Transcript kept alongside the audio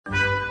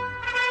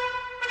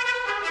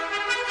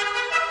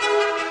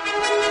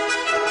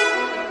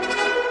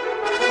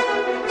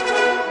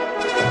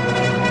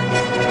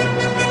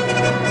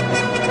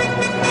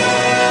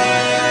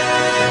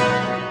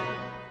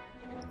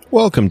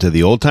Welcome to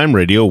the Old Time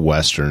Radio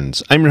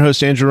Westerns. I'm your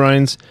host, Andrew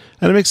Rhines,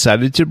 and I'm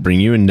excited to bring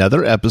you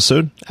another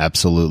episode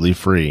absolutely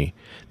free.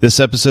 This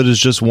episode is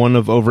just one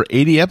of over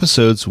 80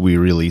 episodes we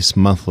release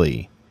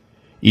monthly.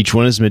 Each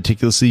one is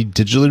meticulously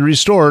digitally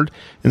restored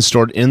and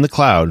stored in the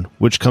cloud,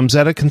 which comes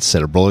at a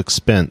considerable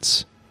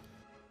expense.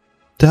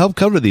 To help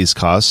cover these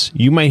costs,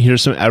 you might hear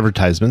some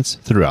advertisements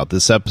throughout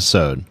this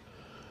episode.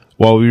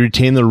 While we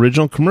retain the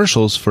original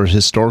commercials for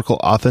historical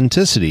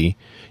authenticity,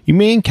 you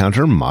may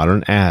encounter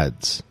modern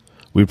ads.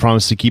 We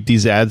promise to keep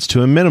these ads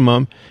to a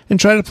minimum and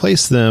try to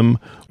place them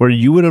where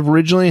you would have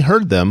originally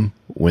heard them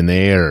when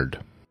they aired.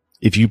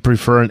 If you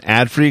prefer an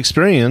ad-free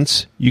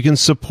experience, you can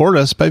support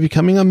us by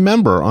becoming a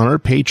member on our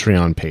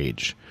Patreon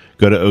page.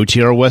 Go to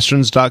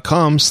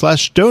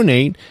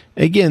otrwesterns.com/donate.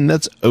 Again,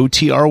 that's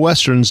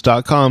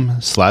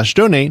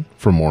otrwesterns.com/donate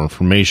for more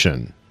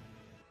information.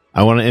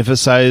 I want to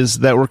emphasize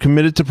that we're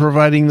committed to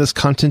providing this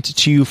content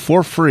to you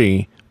for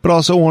free, but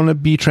also want to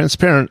be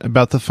transparent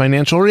about the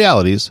financial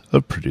realities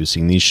of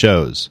producing these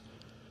shows.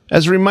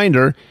 As a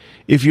reminder,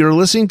 if you're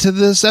listening to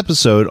this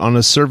episode on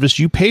a service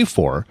you pay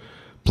for,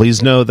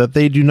 please know that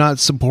they do not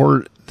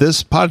support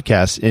this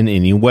podcast in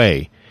any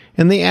way,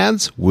 and the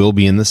ads will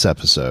be in this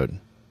episode.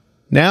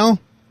 Now,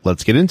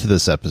 let's get into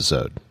this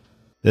episode.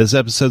 This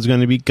episode is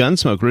going to be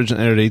Gunsmoke.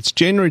 Original air dates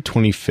January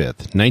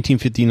 25th,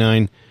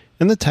 1959,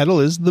 and the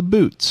title is The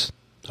Boots.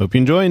 Hope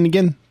you enjoy, and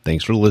again,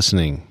 thanks for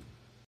listening.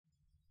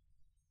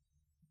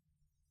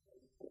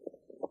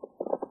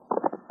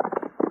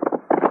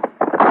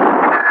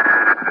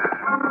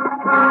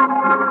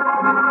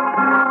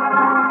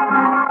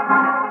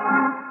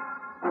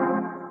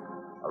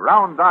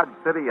 Around Dodge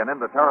City and in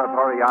the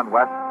territory on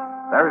West,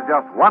 there's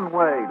just one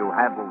way to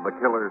handle the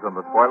killers and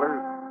the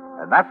spoilers,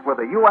 and that's with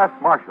a U.S.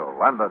 Marshal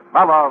and the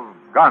smell of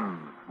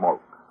Gunsmoke.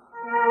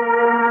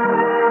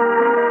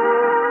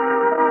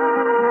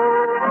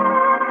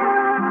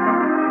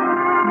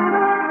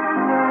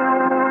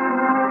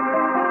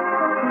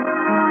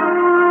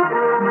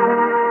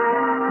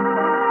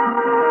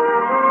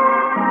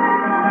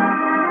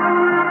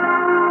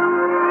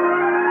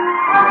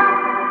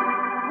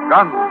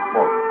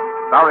 Gunsmoke,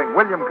 starring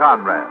William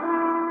Conrad,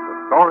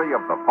 the story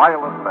of the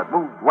violence that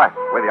moved west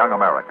with young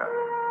America,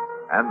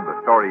 and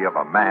the story of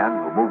a man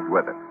who moved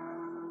with it.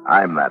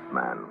 I'm that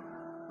man,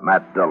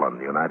 Matt Dillon,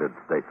 United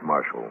States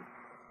Marshal.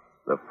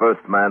 The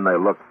first man they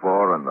look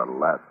for and the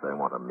last they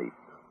want to meet.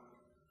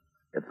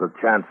 It's a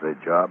chancy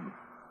job,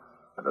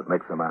 and it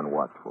makes a man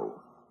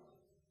watchful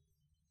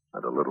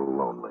and a little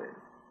lonely.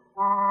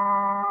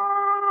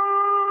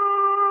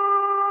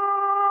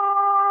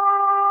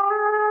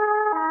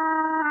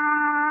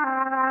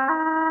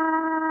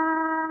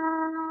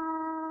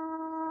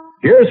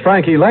 Here's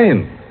Frankie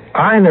Lane.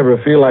 I never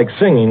feel like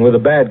singing with a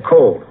bad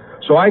cold,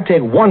 so I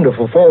take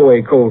wonderful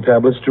four-way cold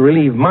tablets to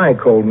relieve my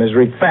cold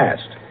misery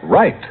fast.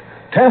 Right.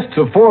 Tests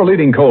of 4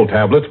 leading cold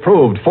tablets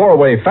proved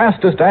 4-way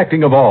fastest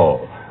acting of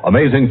all.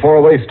 Amazing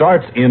 4-way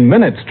starts in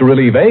minutes to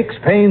relieve aches,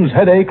 pains,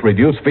 headache,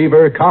 reduce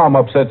fever, calm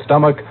upset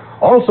stomach,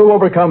 also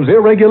overcomes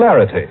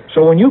irregularity.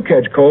 So when you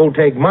catch cold,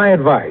 take my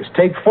advice.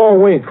 Take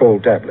four-way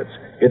cold tablets.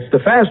 It's the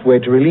fast way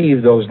to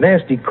relieve those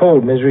nasty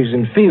cold miseries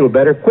and feel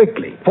better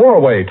quickly.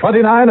 4-way,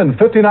 29 and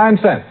 59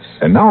 cents.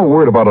 And now a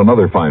word about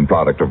another fine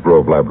product of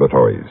Grove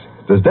Laboratories.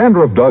 Does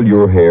dandruff dull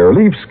your hair,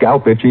 leave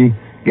scalp itchy?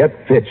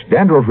 Get Fitch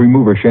Dandruff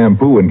Remover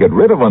Shampoo and get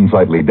rid of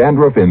unsightly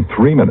dandruff in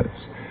 3 minutes.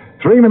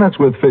 3 minutes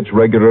with Fitch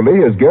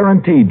regularly is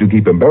guaranteed to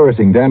keep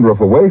embarrassing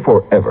dandruff away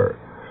forever.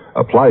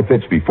 Apply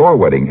Fitch before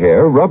wetting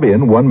hair, rub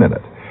in 1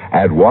 minute.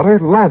 Add water,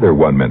 lather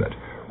 1 minute.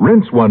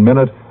 Rinse 1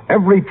 minute.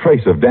 Every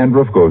trace of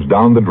dandruff goes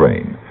down the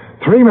drain.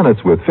 3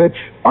 minutes with Fitch,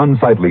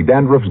 unsightly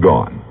dandruff's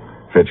gone.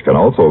 Fitch can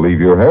also leave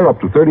your hair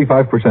up to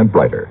 35%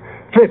 brighter.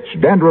 Fitch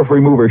Dandruff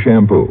Remover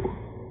Shampoo.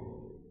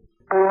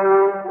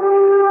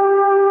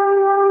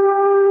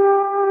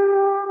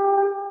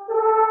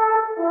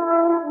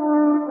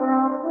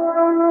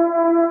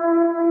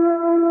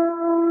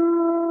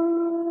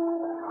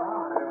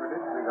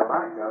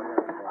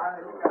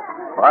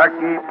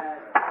 Barkeep,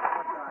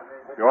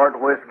 short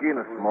whiskey and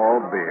a small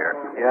beer.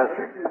 Yes,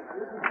 sir.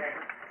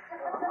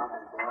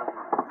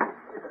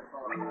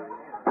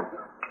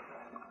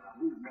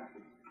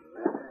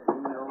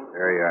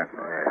 There you are.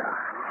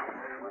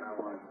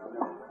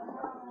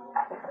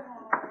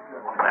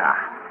 Yeah.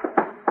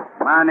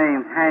 My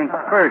name's Hank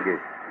Fergus.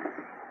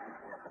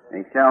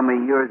 They tell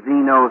me you're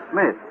Zeno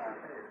Smith.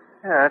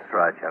 Yeah, that's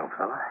right, young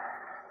fella.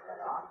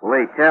 Well,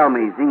 they tell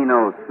me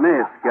Zeno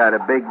Smith's got a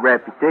big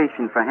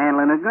reputation for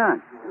handling a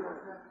gun.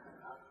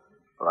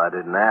 Well, I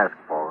didn't ask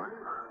for it.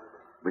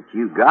 But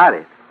you got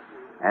it.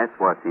 That's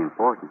what's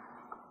important.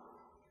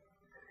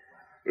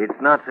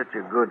 It's not such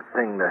a good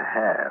thing to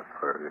have,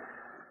 Fergus.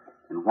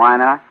 And why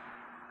not?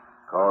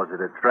 'Cause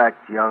it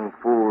attracts young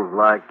fools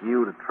like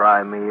you to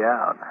try me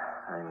out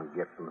and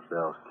get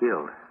themselves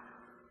killed.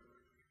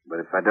 But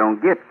if I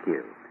don't get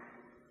killed,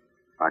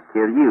 I'll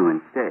kill you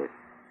instead.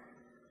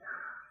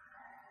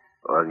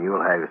 Well, then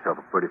you'll have yourself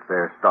a pretty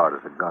fair start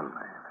as a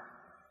gunman.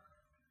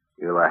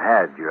 You'll have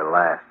had your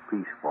last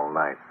peaceful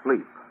night's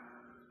sleep.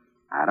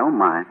 I don't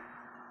mind.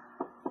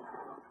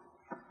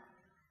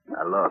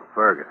 Now, look,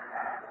 Fergus.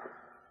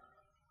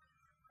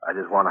 I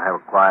just want to have a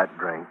quiet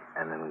drink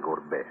and then go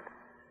to bed.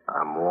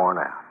 I'm worn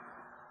out.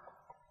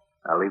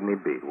 Now, leave me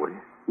be, will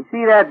you? You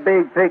see that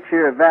big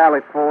picture of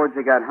Valley Forge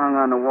they got hung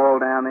on the wall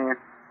down there?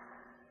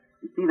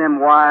 You see them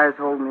wires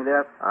holding it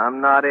up?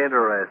 I'm not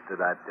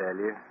interested, I tell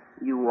you.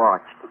 You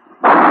watch.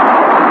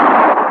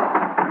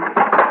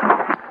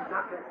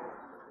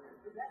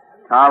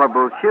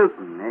 Tolerable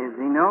shooting, eh,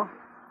 Zeno?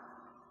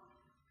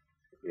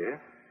 Yeah?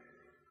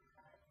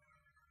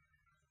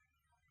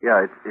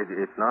 Yeah,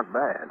 it's not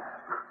bad.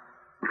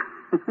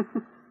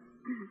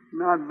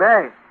 Not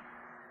bad.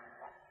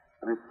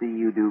 Let's see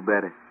you do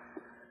better.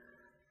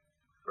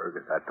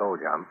 Fergus, I told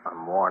you,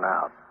 I'm worn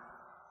out.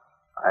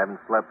 I haven't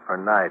slept for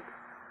nights.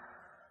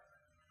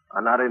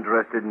 I'm not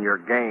interested in your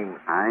games.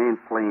 I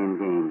ain't playing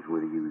games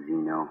with you,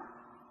 Zeno.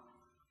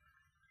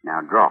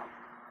 Now draw.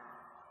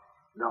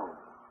 No.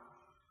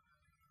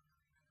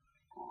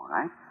 All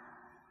right.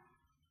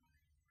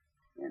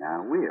 And I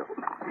will.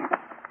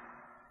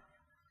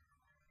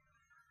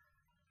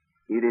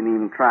 You didn't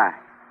even try.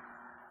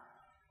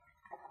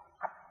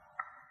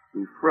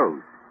 You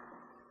froze.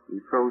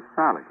 You froze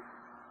solid.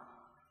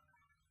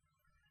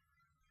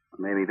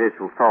 Maybe this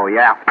will thaw you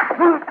out.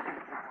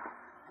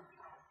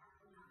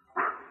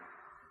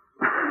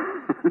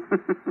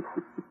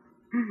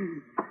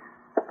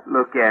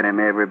 Look at him,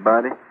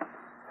 everybody.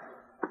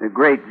 The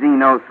great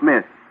Zeno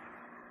Smith,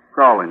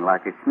 crawling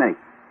like a snake.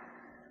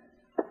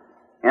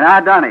 And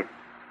I done it.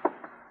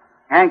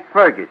 Hank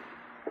Fergus.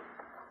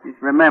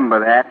 Just remember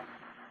that.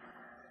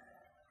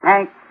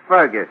 Hank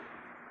Fergus.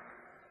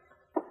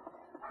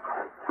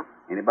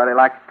 Anybody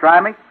like to try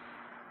me?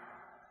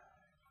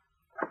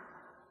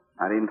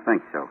 I didn't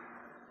think so.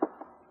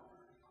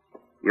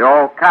 You're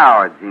all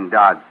cowards in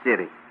Dodge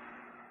City.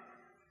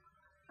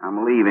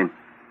 I'm leaving.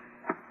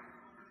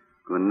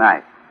 Good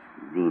night,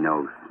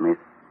 Zeno Smith.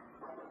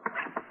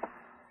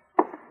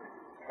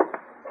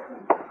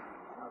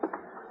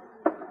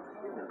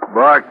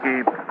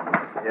 Barkeep.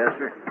 Yes,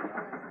 sir?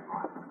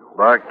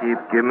 Barkeep,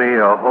 give me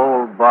a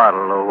whole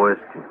bottle of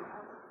whiskey.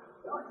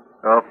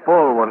 A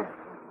full one,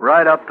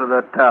 right up to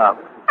the top.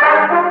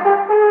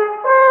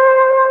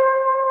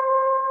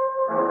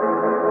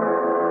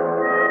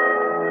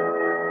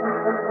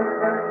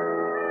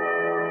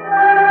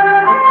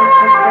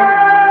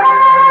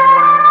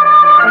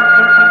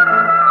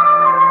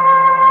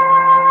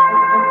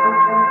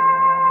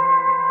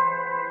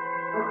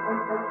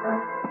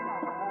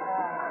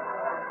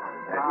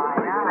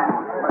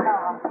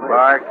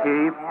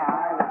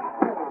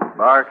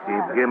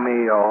 Barkeep, give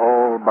me a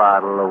whole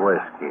bottle of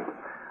whiskey.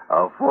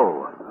 A full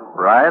one.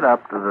 Right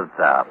up to the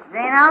top.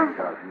 Zeno?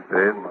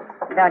 See?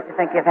 Don't you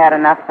think you've had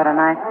enough for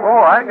tonight?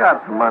 Oh, I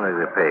got some money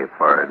to pay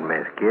for it,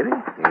 Miss Kitty.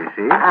 You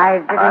see? I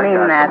didn't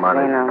mean that,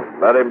 Zeno.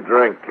 Let him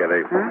drink,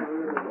 Kitty.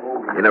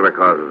 He never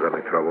causes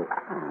any trouble.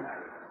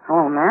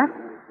 Oh, Matt?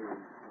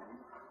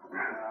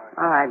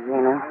 All right,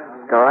 Zeno.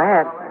 Go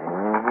ahead.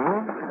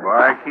 Mm-hmm.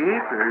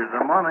 Barkeep, here's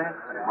the money.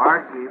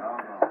 Barkeep,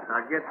 now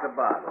get the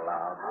bottle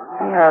out.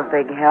 You're a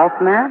big help,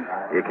 Matt.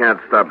 You can't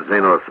stop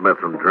Zeno Smith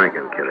from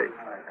drinking, Kitty.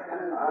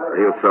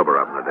 He'll sober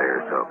up in a day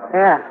or so.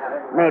 Yeah,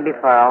 maybe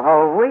for a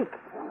whole week.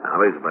 Now,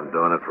 he's been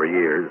doing it for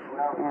years.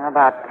 Yeah,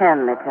 about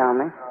 10, they tell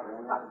me.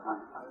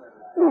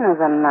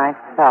 Zeno's a nice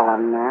fellow,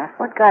 Matt.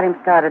 What got him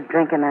started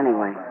drinking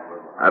anyway?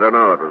 I don't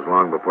know. It was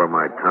long before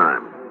my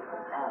time.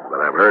 But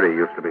I've heard he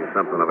used to be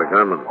something of a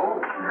gunman.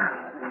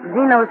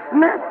 Zeno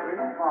Smith?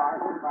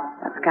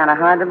 That's kind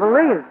of hard to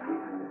believe.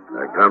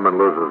 A gunman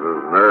loses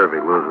his nerve, he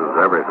loses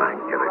everything,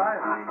 Kitty.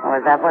 Oh,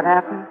 is that what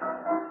happened?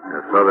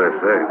 Yeah, so they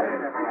say.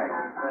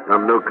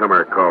 Some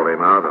newcomer called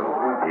him out, and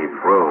he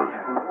froze.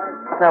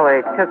 So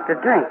he took to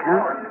drink,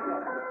 huh?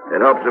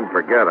 It helps him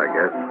forget, I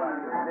guess.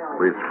 At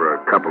least for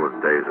a couple of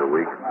days a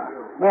week.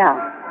 Yeah.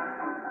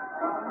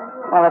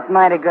 Well, it's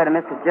mighty good of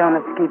Mr.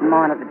 Jonas to keep him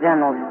on at the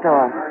general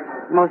store.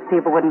 Most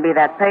people wouldn't be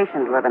that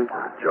patient with him.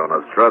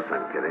 Jonas trusts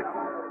him, Kitty.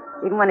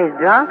 Even when he's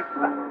drunk?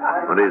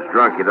 When he's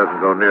drunk, he doesn't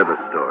go near the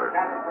store.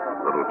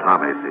 Little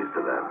Tommy sees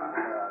to that.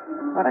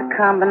 What a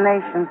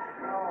combination.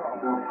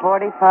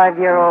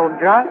 45-year-old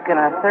drunk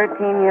and a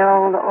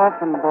 13-year-old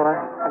orphan boy.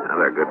 Now,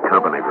 they're good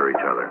company for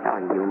each other.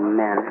 Oh, you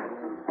men.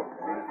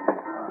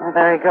 Well,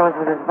 there he goes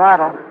with his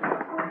bottle.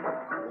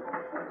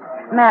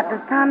 Matt,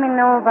 does Tommy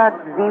know about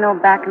Zeno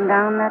backing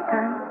down that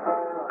time?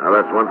 Now,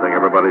 that's one thing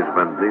everybody's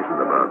been decent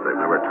about. They've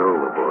never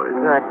told the boys.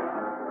 Good.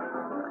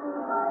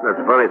 That's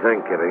a funny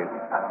thing, Kitty.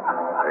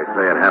 They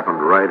say it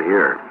happened right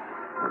here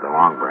at the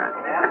Long Branch.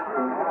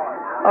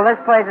 Well, this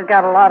place has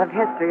got a lot of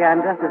history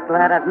I'm just as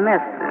glad I've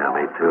missed. Yeah,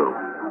 me too.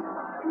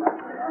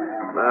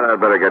 But I'd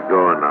better get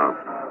going now.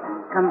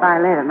 Come by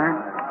later, man.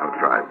 I'll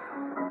try.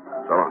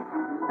 So long.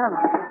 So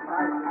long.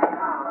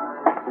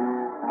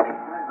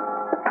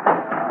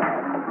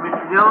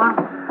 Mr. Dillon?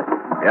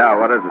 Yeah,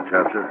 what is it,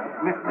 Chester?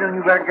 Mr. Dillon,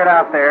 you better get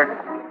out there.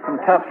 Some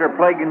toughs are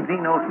plaguing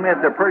Zeno Smith.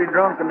 They're pretty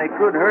drunk and they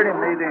could hurt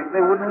him. They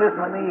wouldn't listen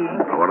to me.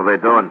 Well, what are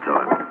they doing to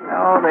him?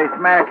 Oh, they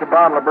smashed a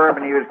bottle of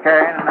bourbon he was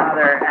carrying, and now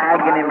they're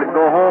agging him to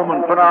go home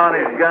and put on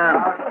his gun.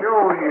 I'll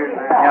show you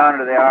now.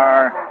 Yonder they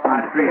are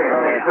on the street.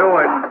 Show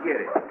it.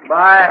 Get it.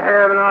 By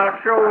heaven, I'll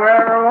show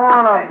every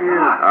one of you.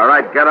 All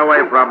right, get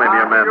away from him,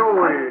 you men.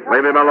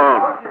 Leave him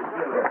alone.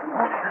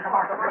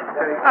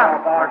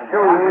 I'll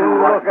show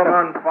you. Look at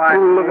him.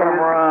 Look at him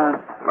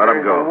run. Let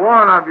him go.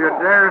 One of you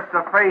dares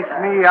to face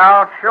me,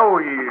 I'll show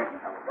you.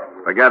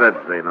 Forget it,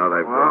 Zeno.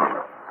 They've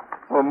gone.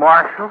 Well,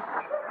 Marshal,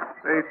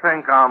 they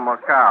think I'm a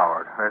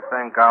coward. They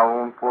think I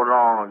won't put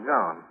on a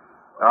gun.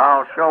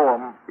 I'll show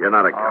them. You're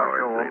not a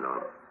coward,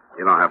 Zeno.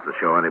 You don't have to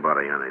show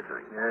anybody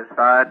anything. Yes,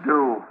 I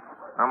do.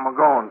 I'm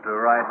going to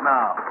right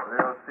now.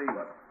 They'll see.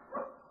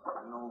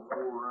 Don't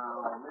fool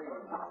around with me.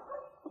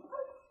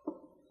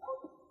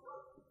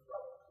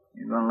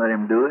 You gonna let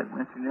him do it,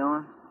 Mr.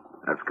 Dillon?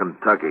 That's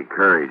Kentucky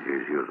courage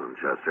he's using,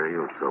 Chester.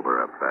 He'll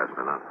sober up fast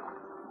enough.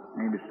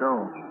 Maybe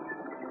so.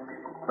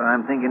 But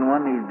I'm thinking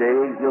one of these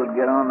days he'll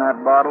get on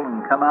that bottle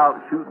and come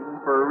out shooting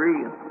for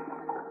real.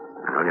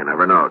 Well, you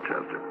never know,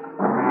 Chester.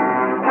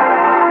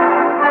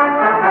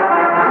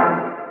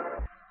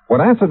 When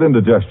acid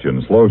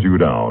indigestion slows you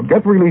down,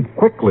 get relief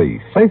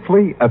quickly,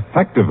 safely,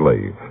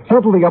 effectively.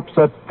 Settle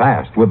upset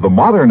fast with the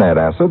modern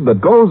antacid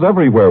that goes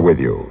everywhere with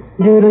you.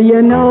 Do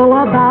you know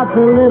about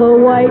the little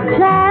white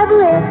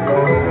tablet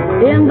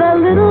in the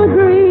little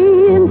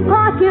green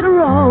pocket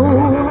roll?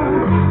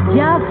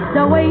 Just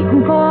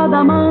a-waiting for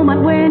the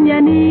moment when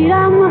you need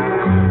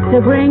 'em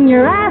to bring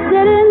your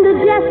acid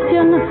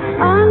indigestion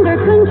under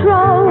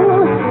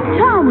control.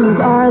 Tums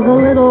are the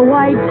little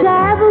white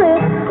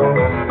tablet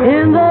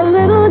in the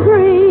little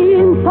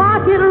green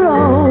pocket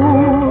roll.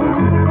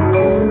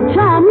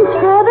 Tums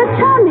for the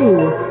tummy,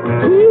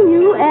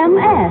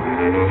 T-U-M-S.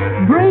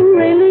 Bring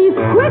relief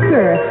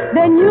quicker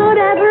than you'd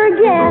ever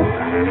guess.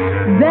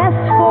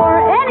 Best for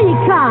any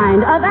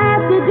kind of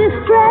acid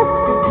distress.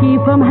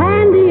 Keep 'em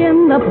handy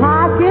in the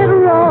pocket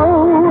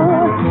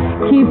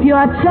roll. Keep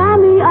your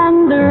tummy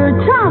under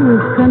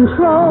Tums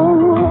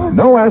control.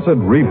 No acid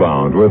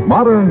rebound with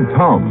modern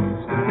Tums.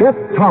 Get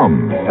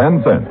Tums,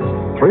 10 cents.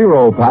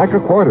 3-roll pack, a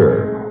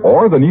quarter.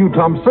 Or the new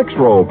Tums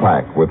 6-roll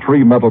pack with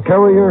 3 metal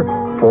carrier,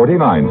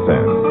 49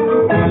 cents.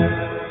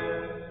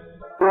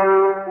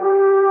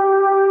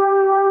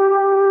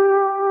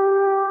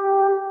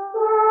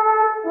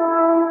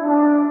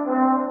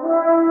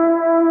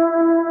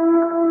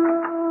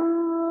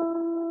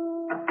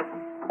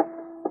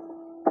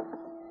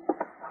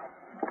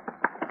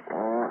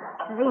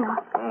 Zeno.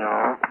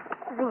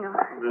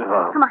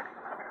 Come on.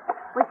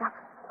 Wake up.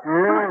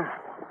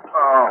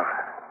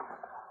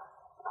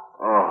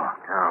 Oh,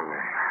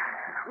 Tommy.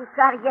 You've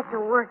got to get to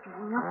work,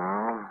 Zeno.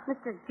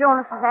 Mr.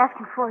 Jonas is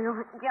asking for you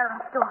over at the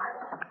general store.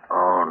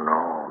 Oh,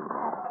 no.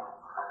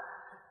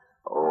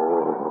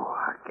 Oh,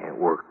 I can't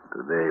work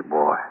today,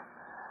 boy.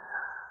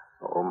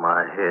 Oh,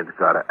 my head's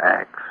got an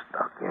axe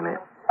stuck in it.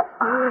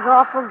 You was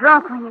awful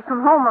drunk when you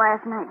come home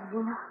last night,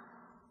 Zeno.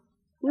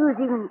 You was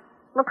even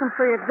looking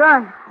for your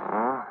gun.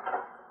 Huh?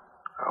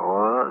 I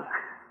was?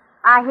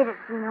 I hid it,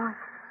 Zeno.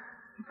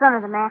 It's under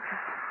the mattress.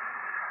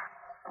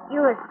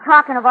 You was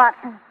talking about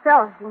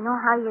yourself, Zeno,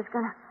 how you was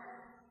going to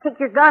take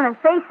your gun and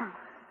face him.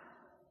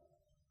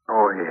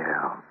 Oh,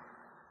 yeah.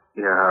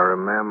 Yeah, I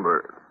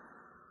remember.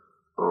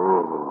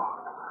 Oh,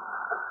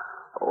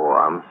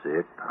 I'm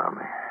sick,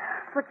 Tommy.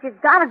 But you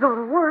got to go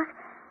to work.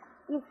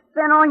 You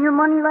spent all your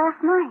money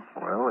last night.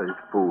 Well, there's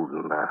food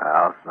in the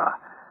house.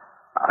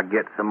 I'll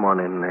get some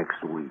money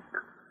next week.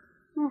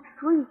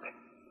 Next week?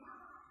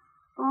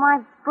 Well,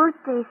 my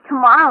birthday's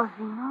tomorrow,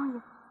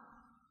 Zeno.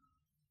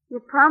 You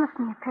promised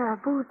me a pair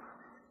of boots.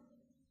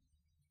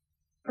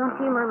 Don't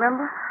you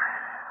remember?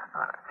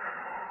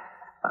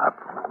 I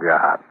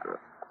forgot.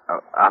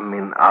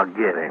 I'll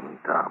get him,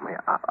 Tommy.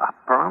 I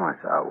promise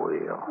I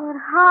will. But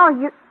how?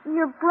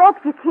 You're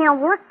broke. You can't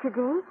work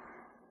today.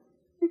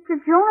 Mr.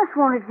 Jonas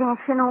won't advance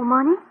you no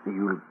money.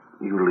 You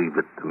leave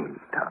it to me,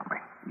 Tommy.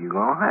 You're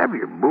going to have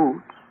your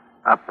boots.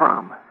 I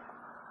promise.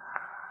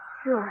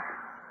 Sure,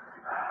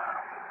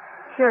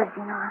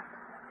 Zeno.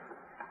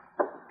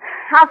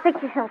 I'll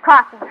fix you some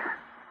coffee.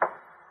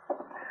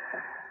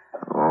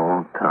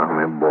 Oh,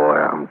 Tommy, boy,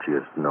 I'm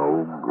just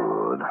no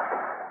good.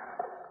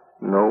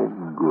 No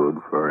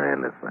good for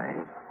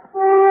anything.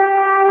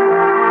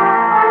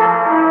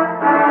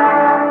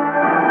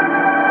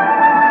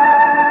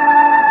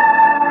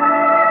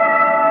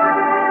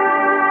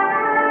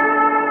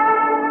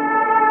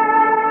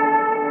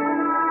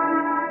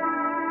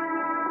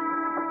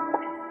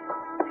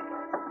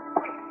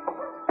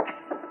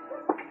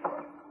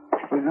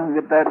 We gonna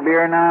get that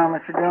beer now,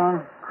 Mr.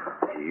 Dillon?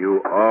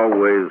 You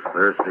always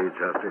thirsty,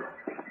 Chester?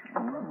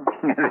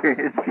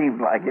 It seems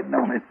like it,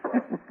 don't it?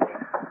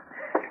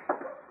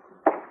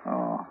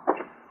 Oh.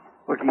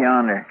 What's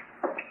yonder?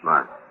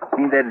 What?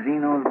 Ain't that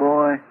Zeno's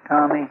boy,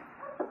 Tommy?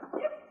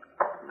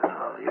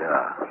 Oh,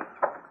 yeah.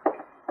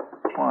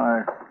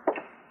 Why,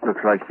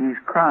 looks like he's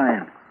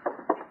crying.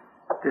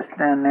 Just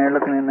standing there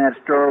looking in that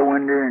store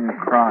window and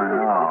crying.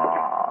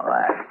 Oh,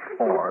 that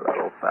poor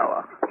little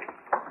fella.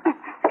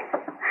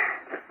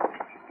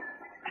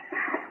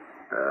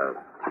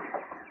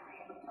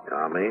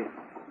 Tommy?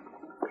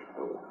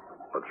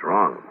 What's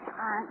wrong?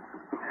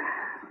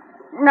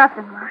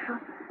 Nothing, Marshal.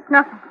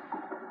 Nothing.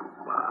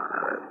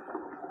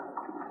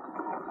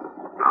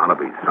 Ought to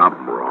be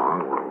something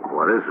wrong. Well,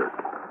 what is it?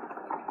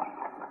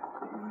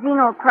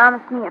 Zeno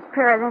promised me a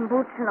pair of them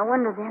boots in the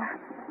window there.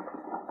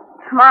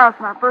 Tomorrow's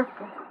my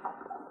birthday.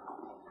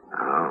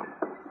 Oh.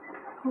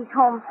 He's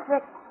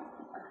homesick.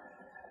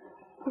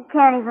 He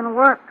can't even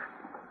work.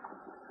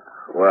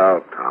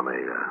 Well, Tommy,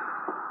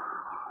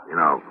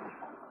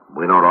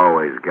 we don't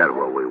always get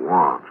what we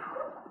want.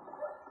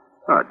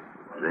 But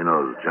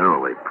Zeno's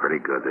generally pretty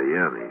good to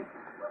you, and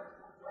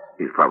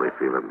he's probably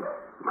feeling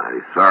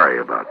mighty sorry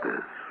about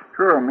this.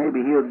 Sure,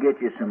 maybe he'll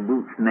get you some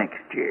boots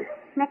next year.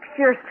 Next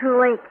year's too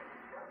late.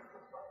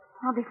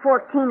 I'll be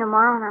 14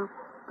 tomorrow, and I'm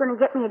going to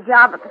get me a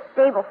job at the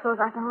stable so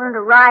that I can learn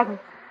to ride and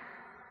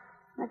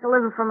make a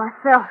living for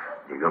myself.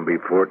 You're going to be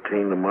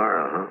 14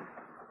 tomorrow, huh?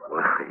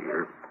 Well,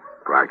 you're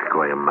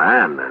practically a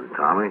man then,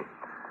 Tommy.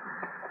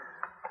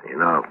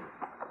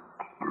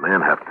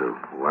 Men have to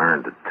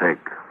learn to take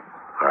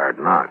hard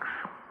knocks.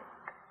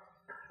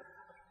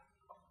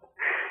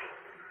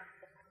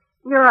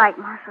 You're right,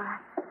 Marshal.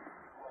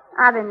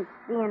 I've been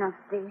seeing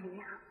upstairs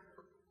here.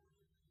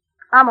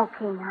 I'm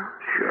okay now.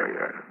 Sure you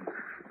are.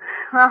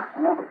 Well,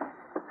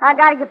 I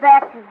gotta get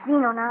back to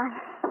Zeno now.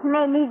 He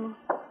may need me.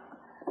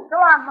 So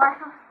long,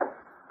 Marshal.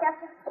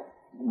 Chester?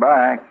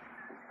 Bye.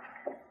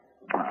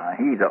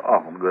 He's an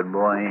awful good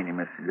boy, ain't he,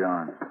 Mr.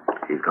 John?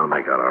 He's going to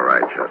make out all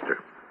right, Chester.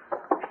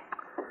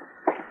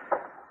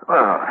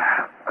 Well,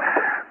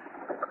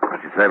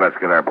 what you say let's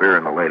get our beer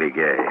in the Lady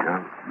Gay,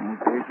 huh?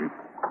 Okay, sir.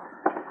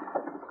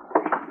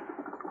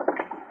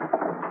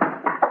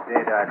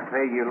 Said I'd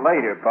pay you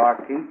later,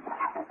 barkeep.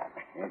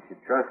 Can't you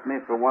trust me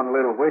for one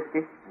little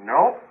whiskey?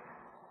 No.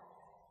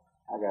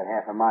 I got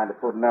half a mind to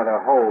put another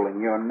hole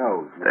in your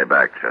nose. Stay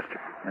back,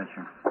 Chester. Yes,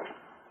 sir.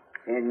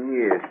 10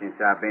 years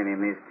since I've been in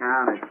this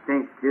town. It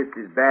stinks just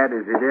as bad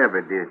as it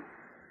ever did.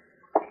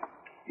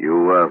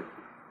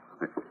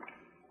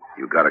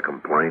 You got a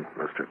complaint,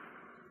 mister?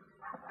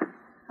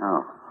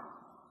 Oh.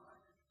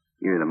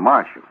 You're the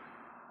marshal.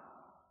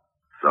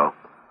 So?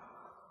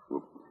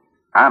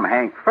 I'm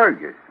Hank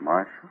Fergus,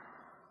 Marshal.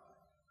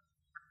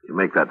 You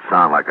make that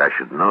sound like I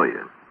should know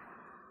you.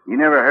 You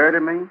never heard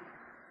of me?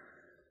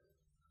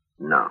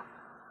 No.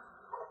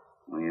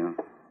 Well,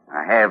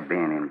 I have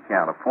been in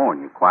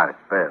California quite a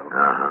spell.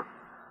 Uh-huh.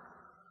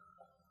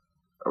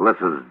 Well,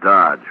 this is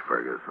Dodge,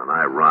 Fergus, and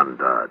I run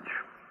Dodge.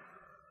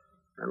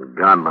 And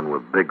gunmen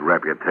with big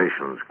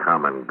reputations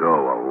come and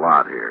go a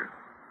lot here.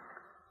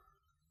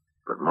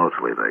 But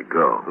mostly they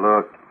go.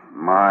 Look,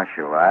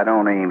 Marshal, I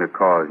don't aim to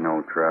cause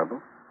no trouble.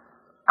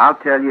 I'll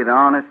tell you the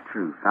honest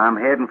truth. I'm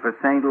heading for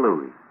St.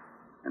 Louis,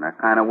 and I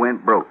kind of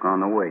went broke on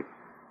the way.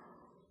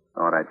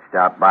 Thought I'd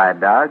stop by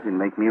Dodge and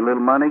make me a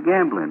little money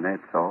gambling,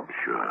 that's all.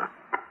 Sure.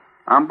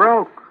 I'm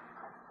broke.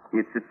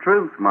 It's the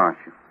truth,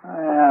 Marshal.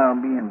 Well,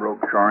 being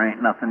broke sure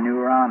ain't nothing new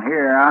around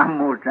here. I'm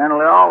most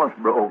generally always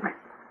broke.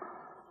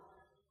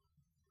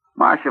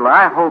 Marshal,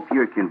 I hope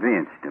you're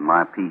convinced of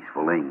my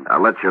peaceful aim.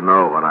 I'll let you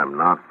know when I'm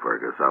not,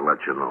 Fergus. I'll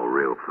let you know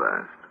real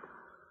fast.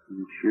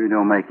 You sure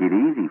don't make it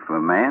easy for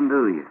a man,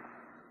 do you?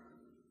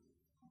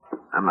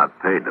 I'm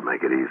not paid to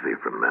make it easy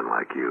for men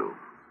like you.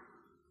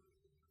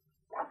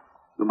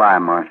 Goodbye,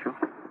 Marshal.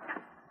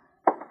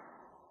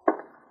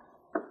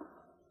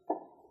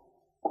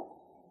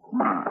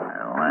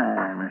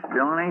 Well, Miss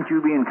Dillon, ain't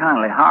you being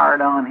kindly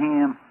hard on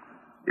him?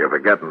 You're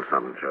forgetting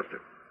something,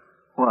 Chester.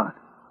 What?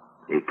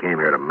 He came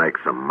here to make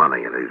some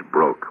money, and he's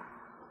broke.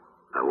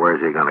 Now,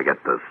 where's he going to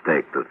get the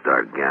stake to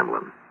start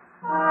gambling?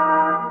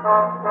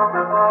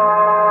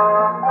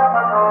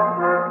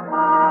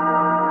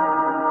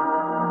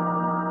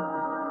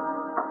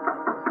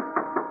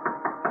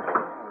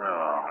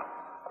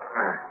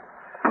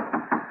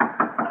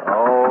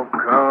 Oh,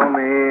 come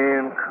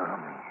in,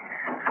 come in.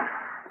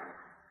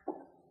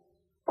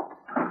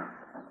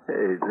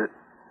 Hey, is it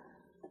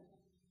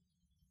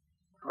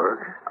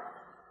Fergus?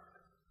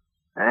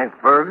 Hank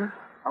Fergus?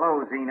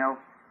 Hello, Zeno.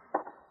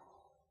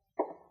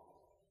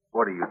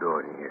 What are you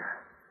doing here?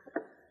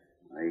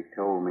 They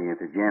told me at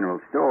the general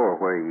store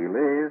where you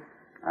live.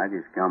 I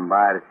just come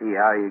by to see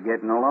how you're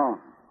getting along.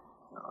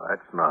 No,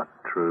 that's not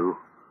true.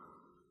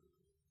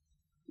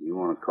 You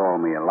want to call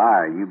me a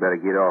liar, you better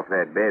get off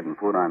that bed and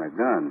put on a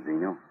gun,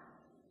 Zeno.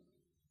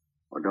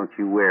 Or don't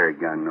you wear a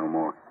gun no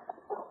more.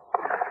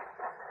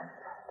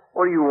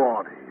 What do you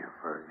want here,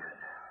 Fergus?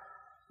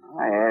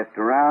 I asked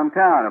around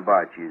town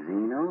about you,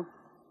 Zeno.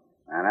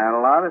 Found out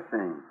a lot of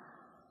things.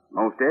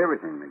 Most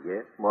everything, I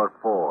guess. What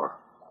for?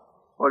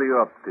 What are you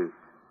up to?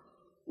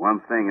 One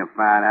thing I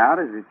found out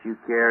is that you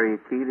carry a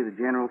key to the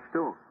general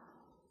store.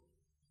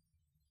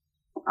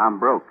 I'm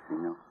broke,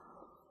 Zeno.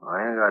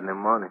 I ain't got any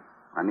money.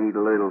 I need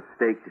a little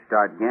stake to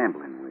start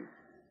gambling with.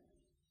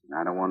 And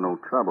I don't want no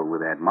trouble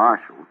with that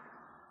marshal.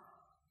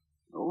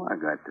 Oh, I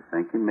got to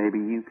thinking maybe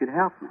you could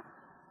help me.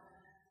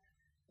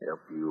 Help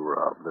you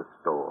rob the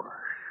store,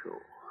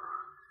 sure.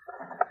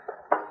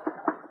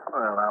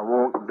 Well, I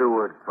won't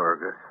do it,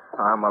 Fergus.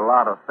 I'm a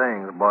lot of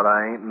things, but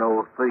I ain't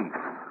no thief.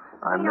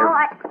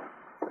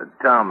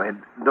 Tommy,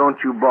 don't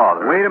you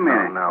bother. Wait a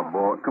minute. Now,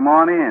 boy. Come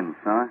on in,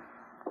 son.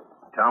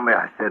 Tommy,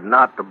 I said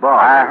not to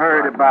bother. I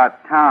heard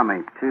about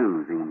Tommy,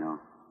 too, Zeno.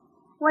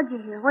 What'd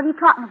you hear? What are you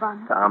talking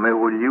about? Tommy,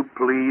 will you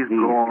please He's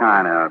go on? He's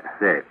kind of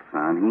upset,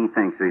 son. He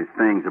thinks there's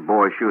things a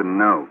boy shouldn't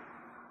know.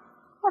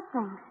 What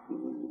things?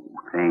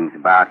 Things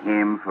about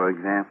him, for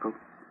example.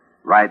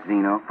 Right,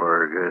 Zeno?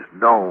 Fergus,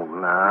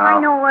 don't now. I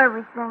know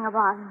everything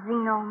about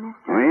Zeno,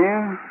 mister.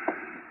 Well,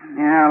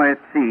 now,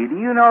 let's see. Do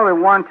you know that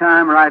one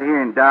time right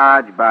here in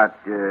Dodge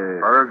about,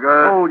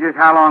 Fergus? Oh, just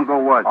how long ago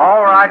was it?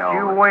 All right,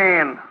 Zeno? you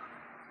win.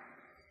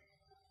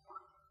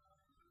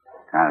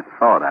 I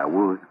thought I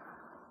would.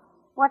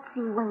 What's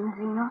he win,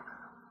 Zeno?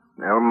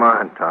 Never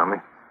mind, Tommy.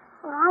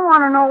 Well, I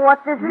want to know what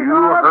this is You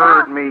all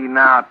heard about. me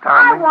now, I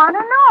Tommy. want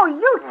to know.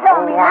 You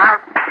tell me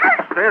that.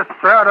 Just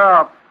shut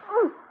up.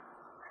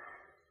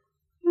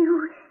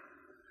 You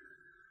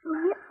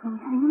hit me,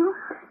 Zeno.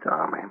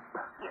 Tommy,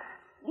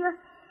 You hit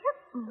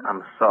me.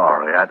 I'm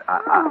sorry.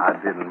 I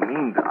didn't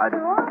mean to.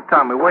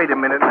 Tommy, wait a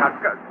minute. Now,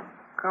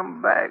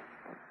 come back.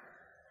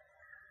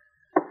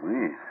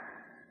 Well,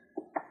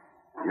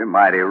 you're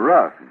mighty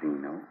rough,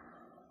 Zeno,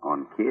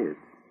 on kids.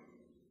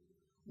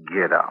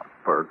 Get out,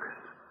 Fergus.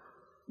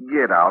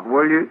 Get out,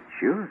 will you?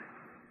 Sure.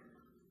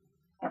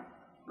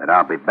 But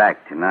I'll be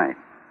back tonight.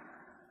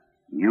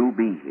 You'll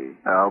be here.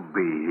 I'll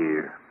be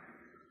here.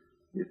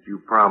 If you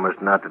promise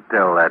not to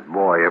tell that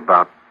boy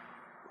about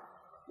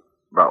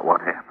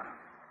what happened.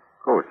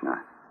 Of course not.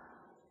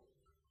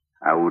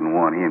 I wouldn't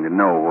want him to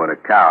know what a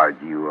coward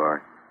you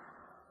are.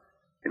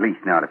 At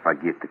least not if I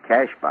get the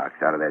cash box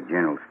out of that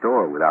general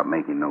store without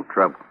making no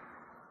trouble.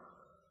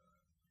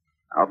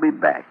 I'll be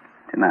back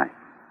tonight.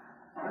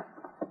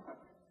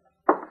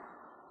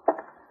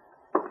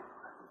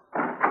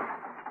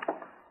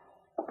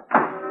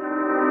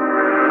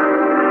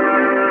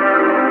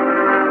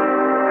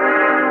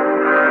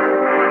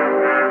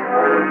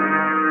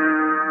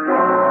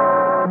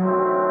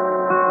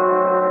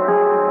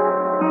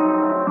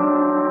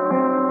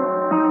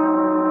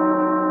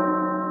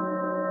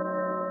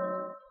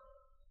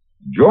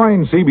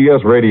 Join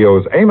CBS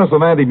Radio's Amos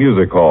and Andy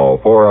Music Hall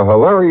for a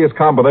hilarious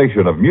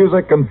combination of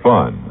music and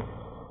fun.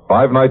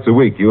 5 nights a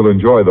week, you'll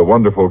enjoy the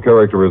wonderful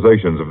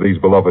characterizations of these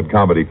beloved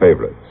comedy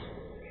favorites.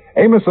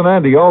 Amos and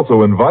Andy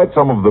also invite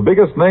some of the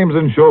biggest names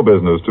in show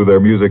business to their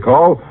music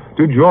hall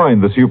to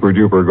join the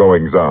super-duper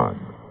goings-on.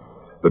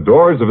 The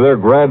doors of their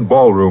grand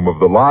ballroom of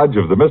the Lodge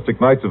of the Mystic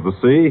Knights of the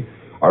Sea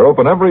are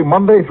open every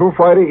Monday through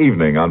Friday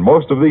evening on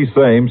most of these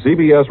same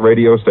CBS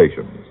radio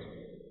stations.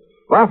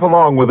 Laugh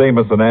along with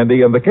Amos and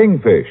Andy and the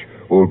Kingfish,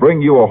 who will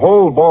bring you a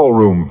whole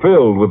ballroom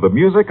filled with the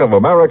music of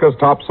America's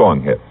top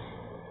song hits.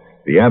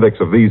 The antics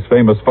of these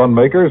famous fun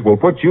makers will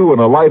put you in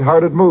a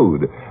light-hearted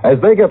mood as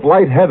they get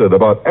light-headed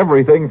about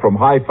everything from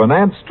high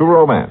finance to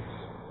romance.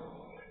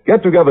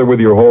 Get together with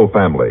your whole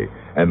family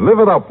and live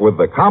it up with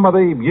the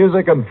comedy,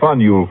 music, and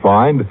fun you'll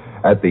find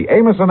at the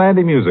Amos and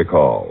Andy Music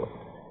Hall.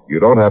 You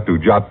don't have to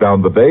jot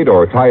down the date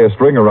or tie a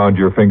string around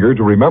your finger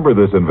to remember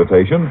this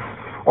invitation.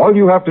 All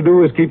you have to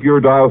do is keep your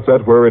dial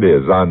set where it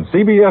is on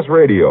CBS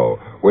Radio,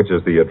 which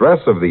is the address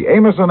of the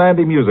Amos and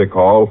Andy Music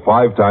Hall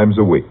 5 times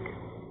a week.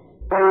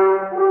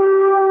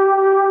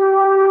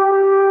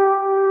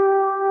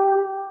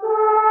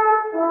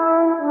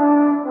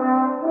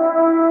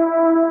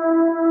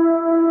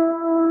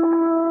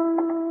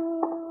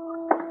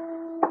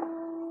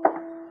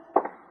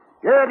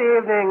 Good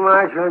evening,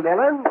 Marshal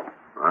Dillon.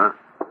 Huh?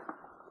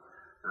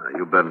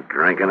 You been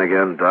drinking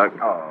again, Doc?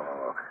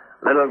 Oh,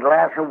 little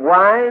glass of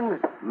wine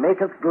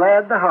maketh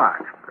glad the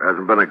heart. There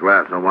hasn't been a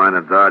glass of wine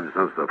in Dodge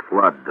since the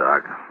flood,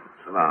 Doc.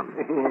 Sit down.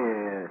 Thank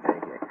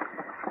you.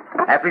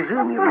 I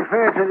presume you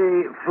refer to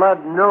the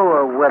flood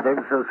Noah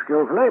weathered so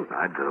skillfully?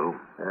 I do.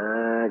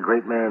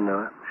 Great man,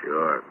 Noah.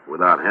 Sure.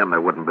 Without him,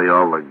 there wouldn't be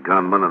all the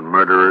gunmen and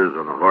murderers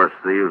and horse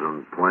thieves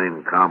and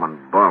plain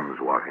common bums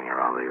walking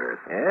around the earth.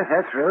 Yes,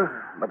 that's true.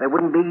 But there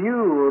wouldn't be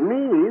you or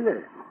me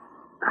either.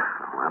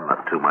 Well, I'm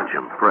not too much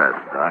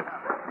impressed, Doc.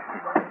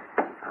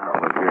 Oh,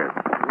 look here.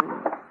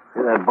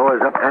 See, that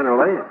boy's up kind of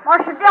late.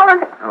 Marshal Dillon.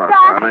 Hello,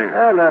 Doc. Tommy.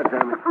 Hello,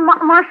 Tommy.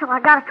 Marshal, I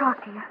got to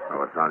talk to you. Oh,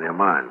 what's on your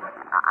mind?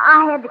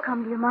 I had to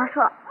come to you,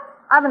 Marshal.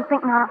 I've been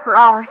thinking on it for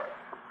hours.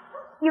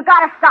 You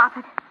got to stop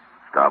it.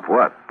 Stop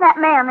what? That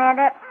man there,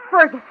 that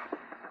Fergus.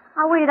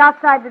 I waited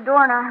outside the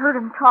door and I heard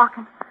him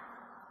talking.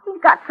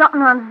 He's got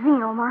something on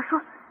Zeno,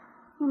 Marshal.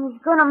 And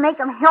he's going to make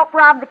him help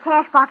rob the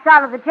cash box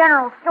out of the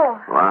general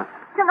store. What?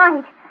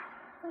 Tonight.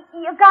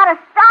 You got to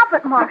stop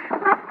it, Marshal.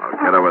 I'll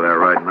get over there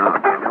right now,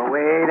 Tommy. Now,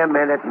 wait a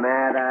minute,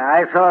 Matt.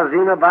 I saw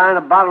Zeno buying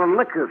a bottle of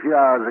liquor a few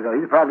hours ago.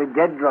 He's probably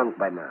dead drunk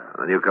by now.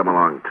 Then you come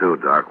along, too,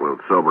 Doc. We'll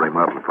sober him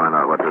up and find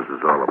out what this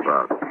is all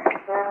about.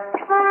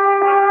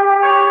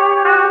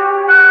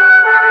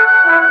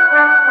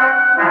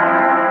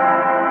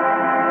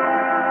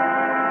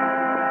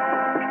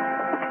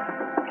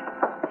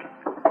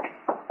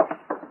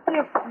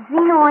 If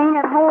Zeno ain't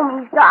at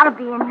home, he's got to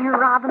be in here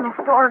robbing the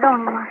store, don't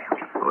he, Marshal?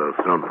 We'll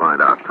soon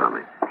find out,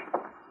 Tommy.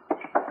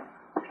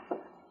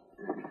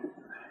 The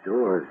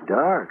store's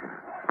dark.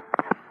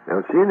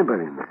 Don't see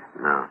anybody in there.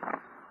 No.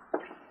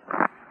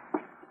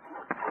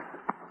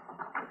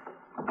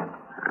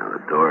 Now, the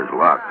door's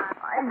locked.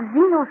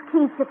 Zeno's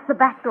key fits the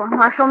back door,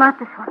 Marshal, not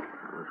this one.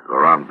 Let's go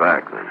around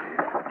back, then.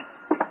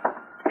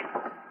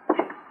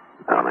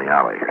 Down the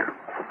alley here.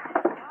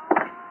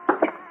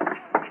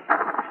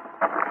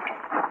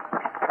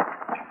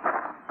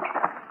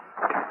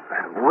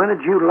 When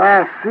did you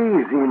last see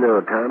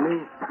Zeno,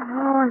 Tommy?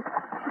 Oh,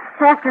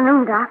 this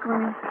afternoon, Doc,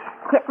 when he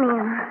hit me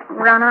and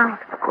run out.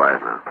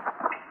 Quiet now.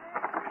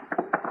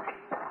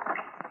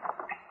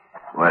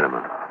 Wait a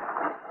minute.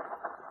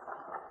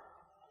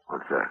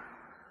 What's that?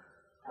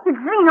 It's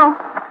Zeno.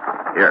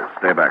 Here,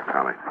 stay back,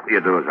 Tommy.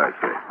 You do as I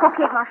say.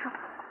 Okay, Marshal.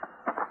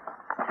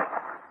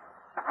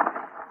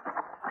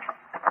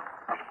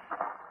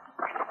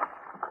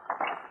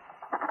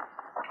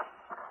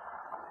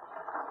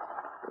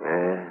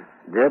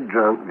 Dead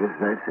drunk, just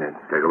as I said.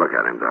 Take a look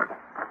at him, Doc.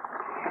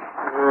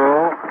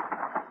 Oh,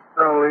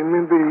 don't leave me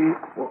be.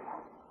 Well,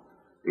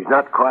 he's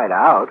not quite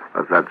out.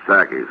 What's that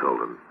sack he's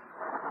holding?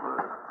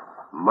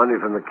 Money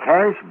from the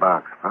cash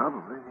box,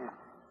 probably.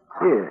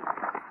 Here,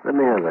 let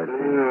me have that.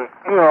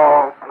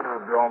 No,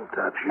 don't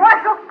touch it.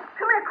 Marshal,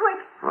 come here quick.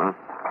 Huh?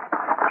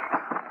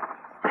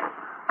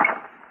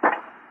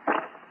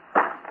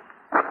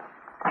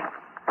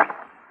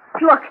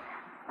 Look,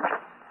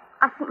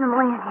 I've seen him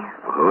laying here.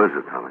 Well, who is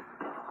it, Tommy?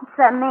 It's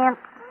that man,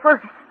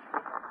 Fergus.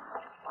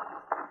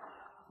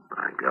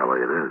 By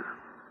golly, it is.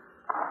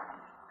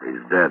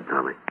 He's dead,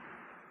 Tommy.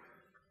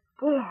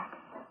 Dead.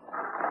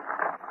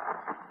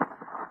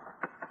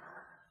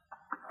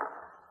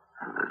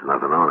 There's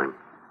nothing on him.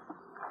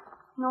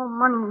 No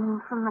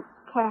money from the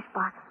cash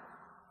box.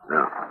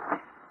 No.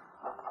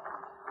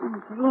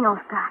 And Zeno's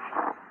got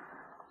it.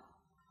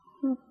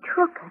 He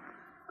took it.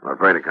 I'm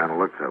afraid it kind of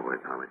looks that way,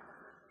 Tommy.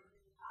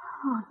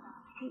 Oh,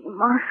 gee,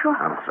 Marshal.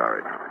 I'm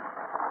sorry, Tommy.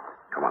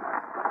 Come on.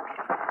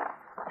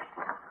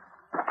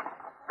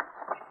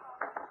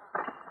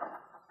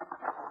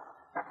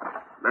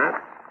 Matt,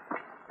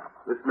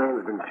 this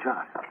man's been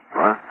shot.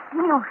 What?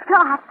 Zeno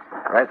shot.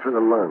 Right through the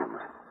lungs.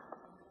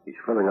 He's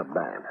filling up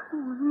bad.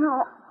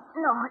 No.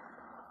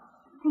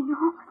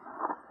 Zeno.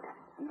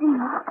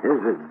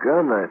 Here's a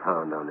gun I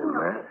found on him,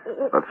 Matt.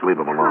 Let's leave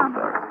him alone,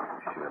 Doc.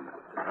 Sure,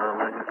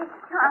 Matt. It's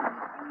Tommy.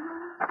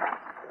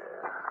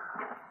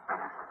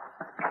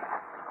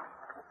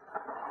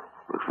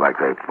 Looks like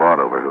they fought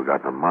over who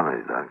got the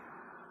money, Doc.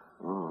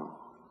 Oh.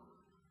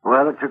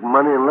 Well, it took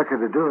money and liquor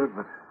to do it,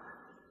 but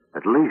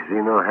at least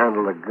Zeno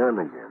handled a gun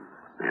again.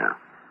 Yeah.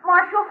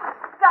 Marshal,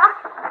 Doc.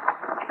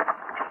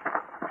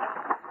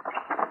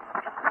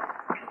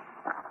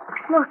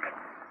 Look.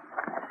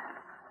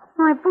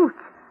 My boots.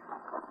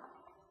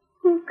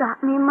 He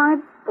got me my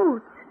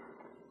boots.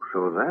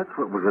 So that's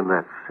what was in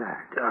that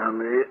sack.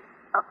 Tommy,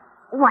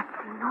 What,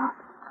 Zeno?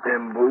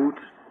 them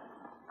boots,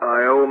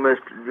 I owe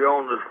Mr.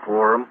 Jonas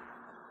for 'em.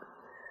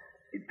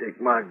 He'd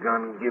take my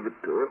gun and give it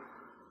to him.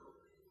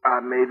 I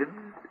made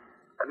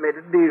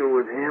a deal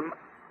with him.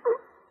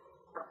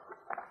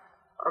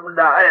 I'm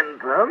dying,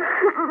 son.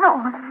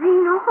 No,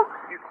 Zeno.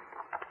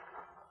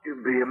 You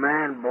be a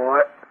man, boy.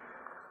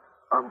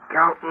 I'm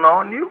counting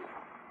on you.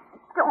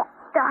 Don't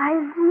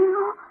die,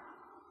 Zeno.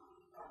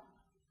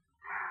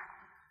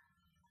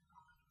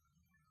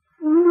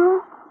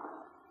 Zeno?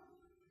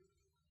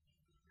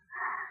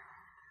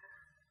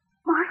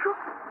 Marshal?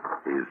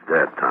 He's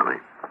dead, Tommy.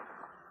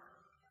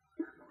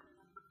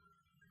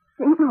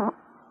 Zeno.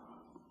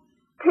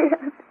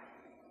 Dead.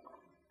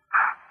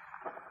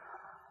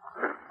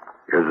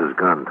 Here's his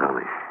gun,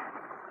 Tommy.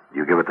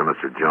 You give it to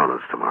Mr.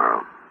 Jonas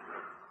tomorrow.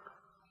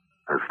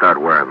 And start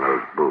wearing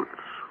those boots.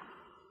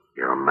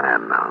 You're a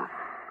man now.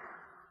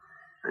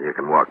 And you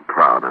can walk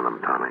proud in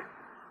them, Tommy.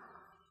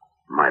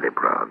 Mighty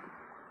proud.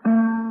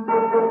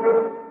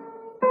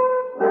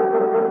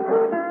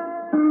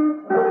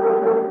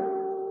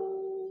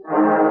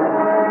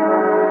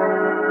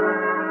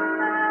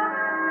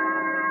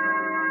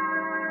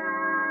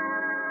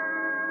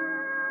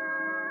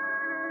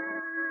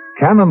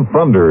 Cannon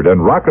thundered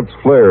and rockets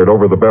flared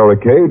over the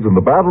barricades in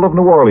the Battle of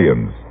New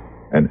Orleans,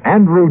 and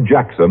Andrew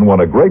Jackson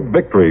won a great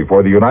victory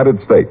for the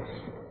United States.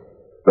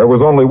 There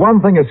was only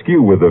one thing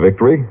askew with the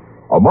victory.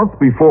 A month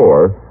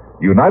before,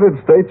 United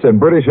States and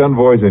British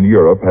envoys in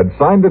Europe had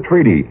signed a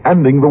treaty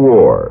ending the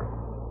war.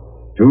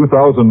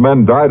 2,000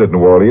 men died at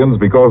New Orleans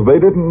because they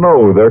didn't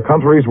know their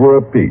countries were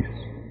at peace.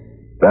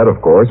 That,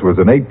 of course, was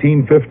in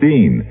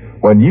 1815,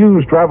 when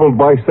news traveled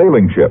by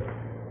sailing ship.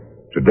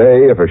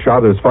 Today, if a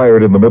shot is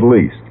fired in the Middle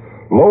East,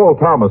 Lowell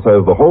Thomas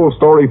has the whole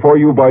story for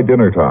you by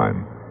dinner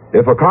time.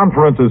 If a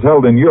conference is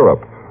held in Europe,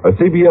 a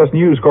CBS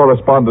News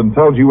correspondent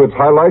tells you its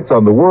highlights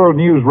on the World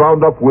News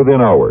Roundup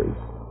within hours.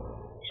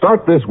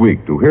 Start this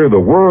week to hear the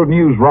World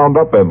News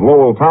Roundup and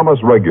Lowell Thomas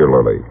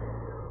regularly.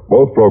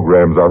 Both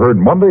programs are heard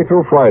Monday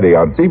through Friday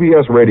on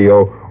CBS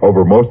Radio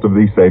over most of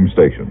these same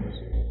stations.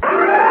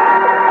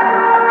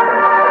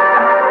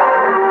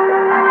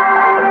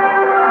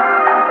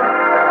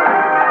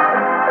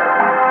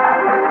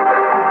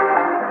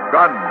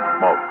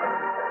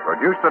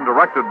 Produced and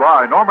directed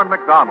by Norman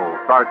McDonald,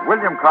 stars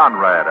William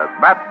Conrad as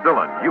Matt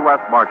Dillon,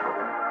 U.S. Marshal.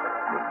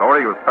 The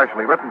story was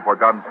specially written for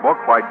Gunsmoke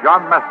by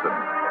John Meston.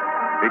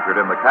 Featured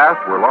in the cast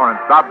were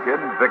Lawrence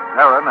Dobkin, Vic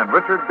Perrin, and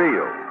Richard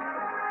Beale.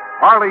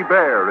 Harley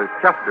Bear is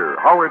Chester,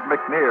 Howard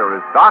McNear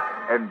is Doc,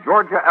 and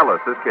Georgia Ellis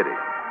is Kitty.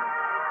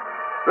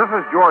 This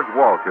is George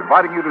Walsh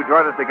inviting you to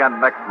join us again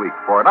next week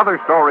for another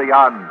story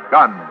on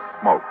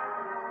Gunsmoke.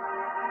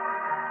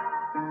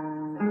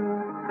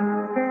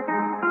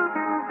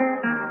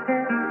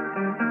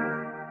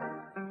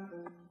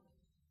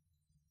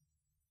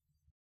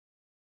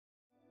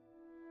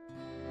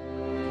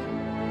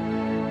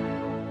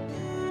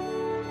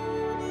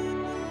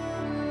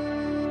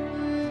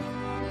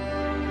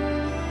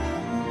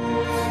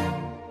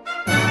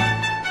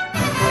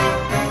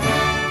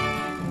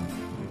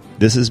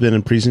 This has been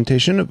a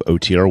presentation of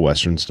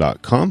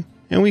OTRWesterns.com,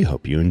 and we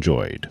hope you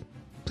enjoyed.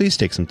 Please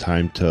take some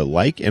time to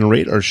like and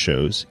rate our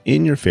shows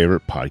in your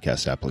favorite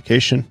podcast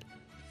application.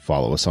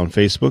 Follow us on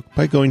Facebook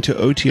by going to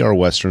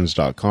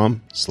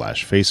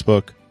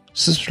OTRWesterns.com/Facebook.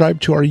 Subscribe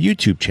to our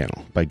YouTube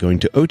channel by going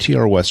to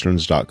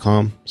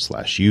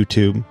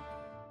OTRWesterns.com/YouTube.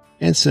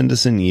 And send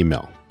us an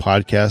email,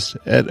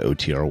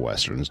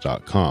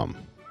 podcast@OTRWesterns.com.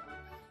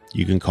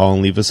 You can call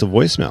and leave us a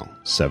voicemail,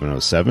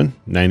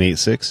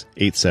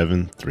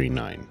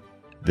 707-986-8739.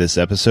 This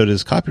episode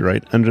is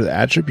copyright under the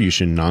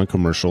Attribution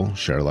Non-Commercial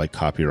Share-alike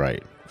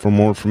copyright. For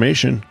more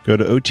information, go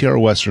to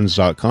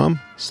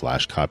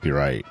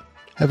OTRWesterns.com/copyright.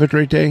 Have a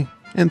great day,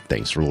 and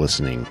thanks for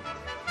listening.